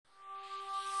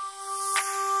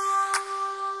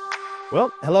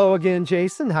Well, hello again,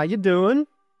 Jason. How you doing?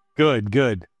 Good,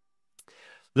 good.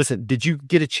 Listen, did you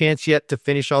get a chance yet to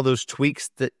finish all those tweaks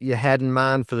that you had in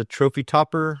mind for the trophy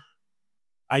topper?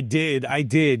 I did.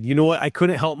 You know what? I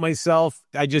couldn't help myself.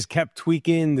 I just kept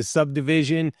tweaking the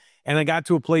subdivision and I got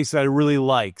to a place that I really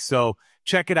like. So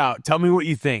check it out. Tell me what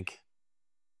you think.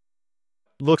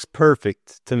 Looks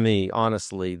perfect to me,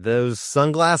 honestly. Those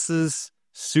sunglasses,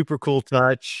 super cool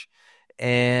touch.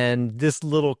 And this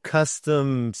little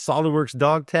custom Solidworks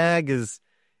dog tag is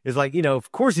like,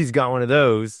 of course he's got one of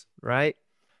those, right?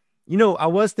 I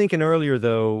was thinking earlier,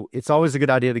 though, it's always a good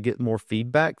idea to get more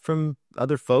feedback from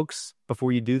other folks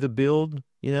before you do the build.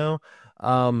 So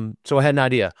I had an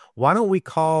idea. Why don't we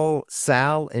call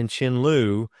Sal and Chin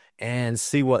Lu and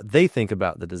see what they think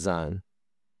about the design?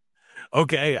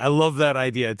 Okay, I love that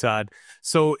idea, Todd.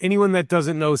 So anyone that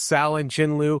doesn't know Sal and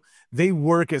Chinlu, they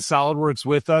work at SolidWorks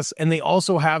with us, and they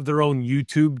also have their own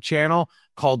YouTube channel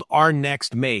called Our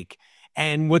Next Make.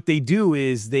 And what they do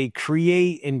is they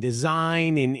create and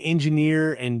design and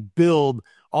engineer and build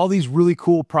all these really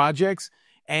cool projects,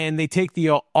 and they take the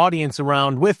audience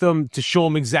around with them to show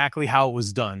them exactly how it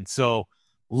was done. So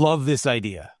love this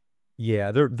idea.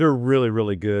 Yeah, they're really,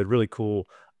 really good, really cool.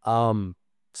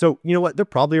 So you know what? They're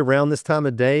probably around this time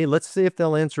of day. Let's see if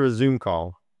they'll answer a Zoom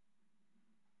call.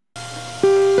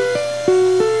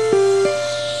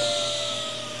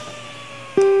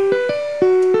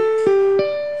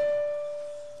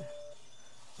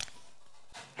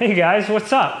 Hey guys,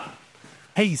 what's up?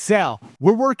 Hey, Sal,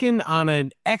 we're working on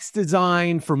an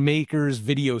xDesign for Makers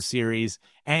video series,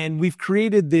 and we've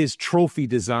created this trophy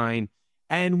design,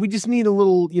 and we just need a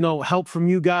little, help from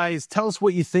you guys. Tell us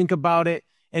what you think about it,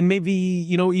 and maybe,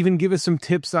 even give us some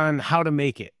tips on how to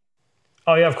make it.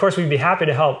 Oh yeah, of course we'd be happy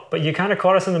to help, but you kind of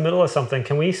caught us in the middle of something.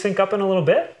 Can we sync up in a little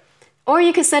bit? Or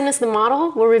you could send us the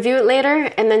model, we'll review it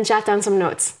later, and then jot down some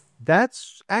notes.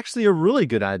 That's actually a really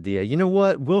good idea. You know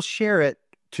what? We'll share it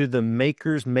to the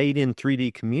Makers Made in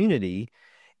 3D community,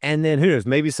 and then who knows,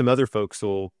 maybe some other folks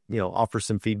will, offer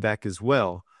some feedback as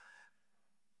well.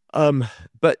 But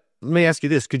let me ask you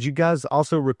this. Could you guys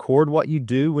also record what you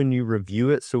do when you review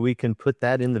it so we can put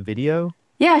that in the video?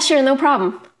 Yeah, sure, no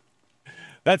problem.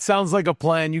 That sounds like a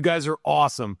plan. You guys are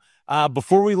awesome.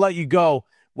 Before we let you go,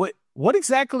 what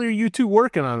exactly are you two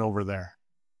working on over there?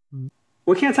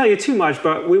 We can't tell you too much,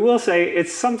 but we will say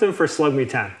it's something for Slug Me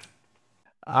 10.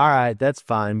 All right, that's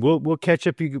fine. We'll catch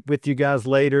up with you guys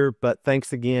later, but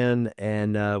thanks again,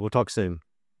 and we'll talk soon.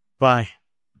 Bye.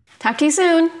 Talk to you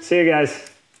soon. See you guys.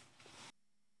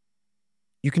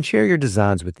 You can share your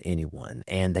designs with anyone,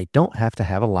 and they don't have to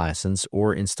have a license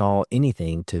or install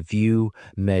anything to view,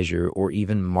 measure, or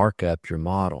even mark up your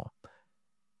model.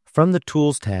 From the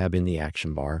Tools tab in the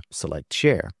action bar, select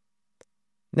Share.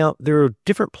 Now, there are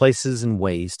different places and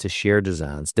ways to share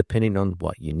designs depending on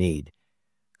what you need.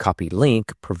 Copy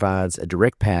Link provides a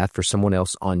direct path for someone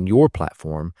else on your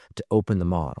platform to open the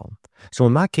model. So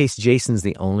in my case, Jason's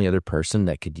the only other person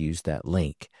that could use that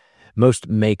link. Most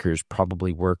makers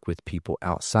probably work with people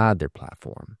outside their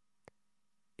platform.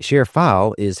 Share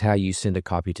File is how you send a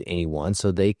copy to anyone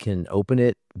so they can open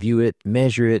it, view it,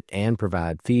 measure it, and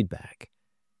provide feedback.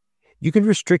 You can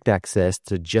restrict access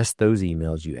to just those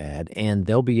emails you add, and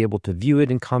they'll be able to view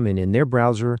it and comment in their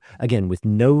browser, again, with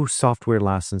no software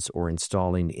license or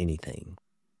installing anything.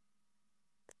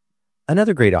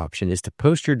 Another great option is to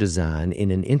post your design in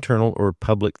an internal or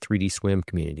public 3D Swim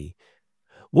community.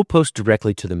 We'll post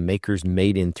directly to the Makers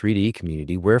Made in 3D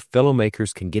community where fellow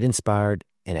makers can get inspired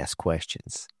and ask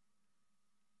questions.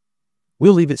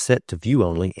 We'll leave it set to view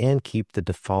only and keep the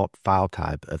default file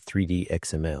type of 3D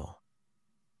XML.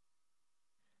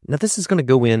 Now, this is going to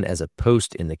go in as a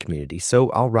post in the community,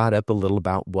 so I'll write up a little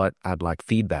about what I'd like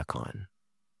feedback on.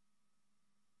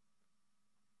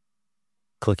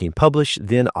 Clicking Publish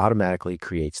then automatically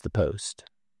creates the post.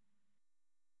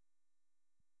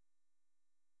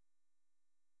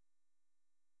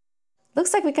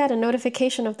 Looks like we got a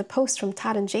notification of the post from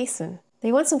Todd and Jason.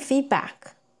 They want some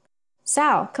feedback.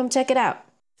 Sal, come check it out.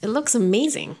 It looks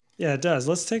amazing. Yeah, it does.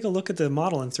 Let's take a look at the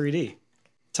model in 3D.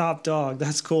 Top dog,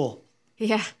 that's cool.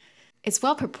 Yeah, it's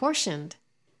well proportioned.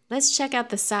 Let's check out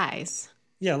the size.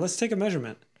 Yeah, let's take a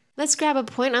measurement. Let's grab a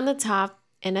point on the top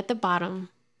and at the bottom.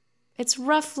 It's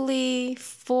roughly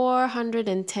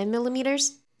 410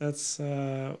 millimeters. That's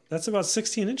about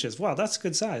 16 inches. Wow, that's a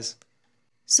good size.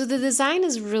 So the design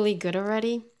is really good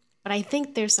already, but I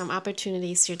think there's some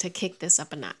opportunities here to kick this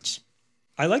up a notch.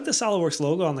 I like the SolidWorks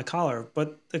logo on the collar,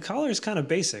 but the collar is kind of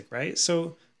basic, right?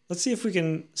 So let's see if we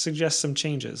can suggest some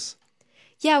changes.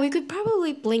 Yeah, we could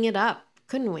probably bling it up,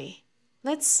 couldn't we?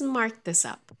 Let's mark this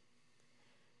up.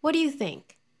 What do you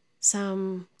think?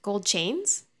 Some gold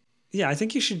chains? Yeah, I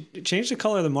think you should change the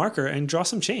color of the marker and draw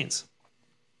some chains.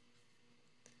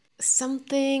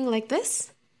 Something like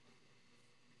this?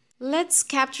 Let's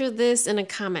capture this in a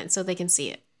comment so they can see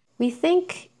it. We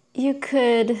think you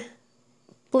could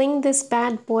bling this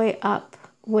bad boy up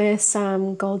with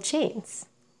some gold chains.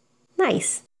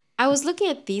 Nice. I was looking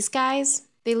at these guys.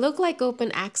 They look like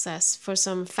open access for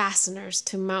some fasteners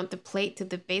to mount the plate to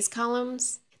the base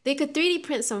columns. They could 3D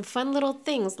print some fun little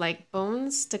things like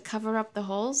bones to cover up the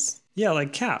holes. Yeah,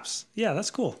 like caps. Yeah, that's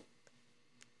cool.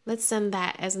 Let's send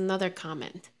that as another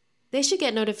comment. They should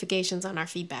get notifications on our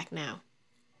feedback now.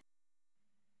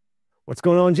 What's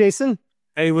going on, Jason?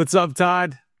 Hey, what's up,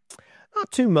 Todd?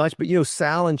 Not too much, but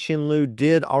Sal and Chinlu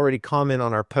did already comment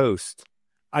on our post.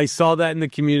 I saw that in the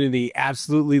community.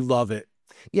 Absolutely love it.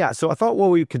 Yeah, so I thought what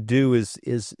we could do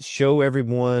is show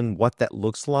everyone what that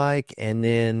looks like, and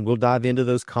then we'll dive into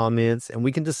those comments, and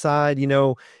we can decide,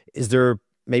 is there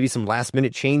maybe some last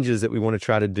minute changes that we want to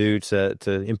try to do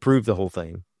to improve the whole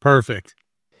thing. Perfect.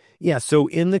 Yeah, so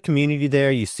in the community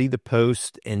there, you see the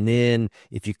post, and then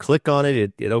if you click on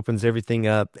it, it opens everything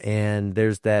up, and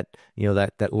there's that,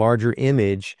 that larger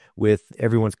image with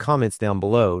everyone's comments down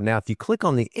below. Now, if you click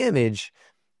on the image,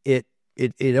 it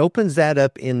opens that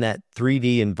up in that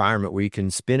 3D environment where you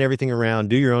can spin everything around,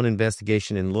 do your own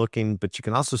investigation and looking, but you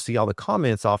can also see all the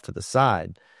comments off to the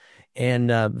side.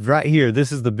 And right here,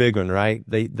 this is the big one, right?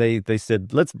 They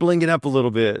said, let's bling it up a little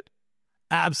bit.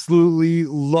 Absolutely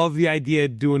love the idea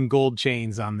of doing gold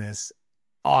chains on this.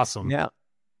 Awesome.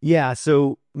 Yeah.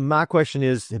 So my question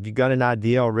is, have you got an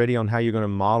idea already on how you're going to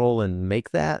model and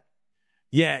make that?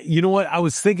 Yeah. You know what? I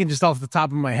was thinking just off the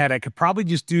top of my head, I could probably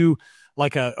just do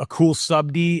like a cool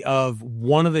sub-D of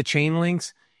one of the chain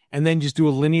links and then just do a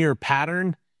linear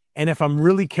pattern. And if I'm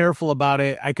really careful about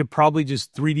it, I could probably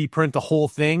just 3D print the whole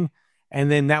thing. And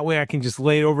then that way I can just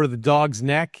lay it over the dog's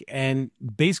neck and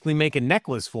basically make a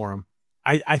necklace for him.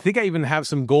 I think I even have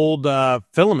some gold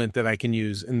filament that I can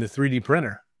use in the 3D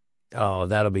printer. Oh,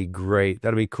 that'll be great.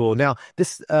 That'll be cool. Now,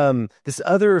 this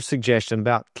other suggestion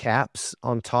about caps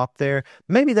on top there,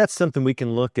 maybe that's something we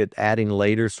can look at adding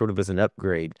later, sort of as an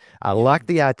upgrade. I like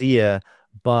the idea,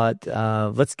 but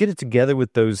let's get it together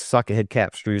with those socket head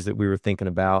cap screws that we were thinking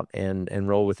about and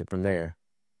roll with it from there.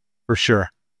 For sure.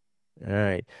 All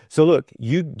right. So look,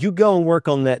 you go and work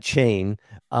on that chain.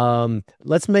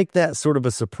 Let's make that sort of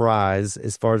a surprise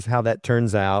as far as how that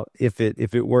turns out, if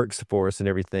it works for us and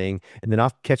everything. And then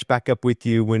I'll catch back up with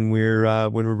you when we're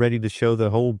ready to show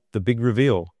the big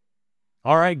reveal.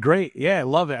 All right, great. Yeah, I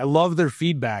love it. I love their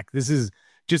feedback. This is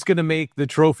just going to make the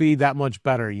trophy that much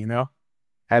better,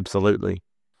 Absolutely.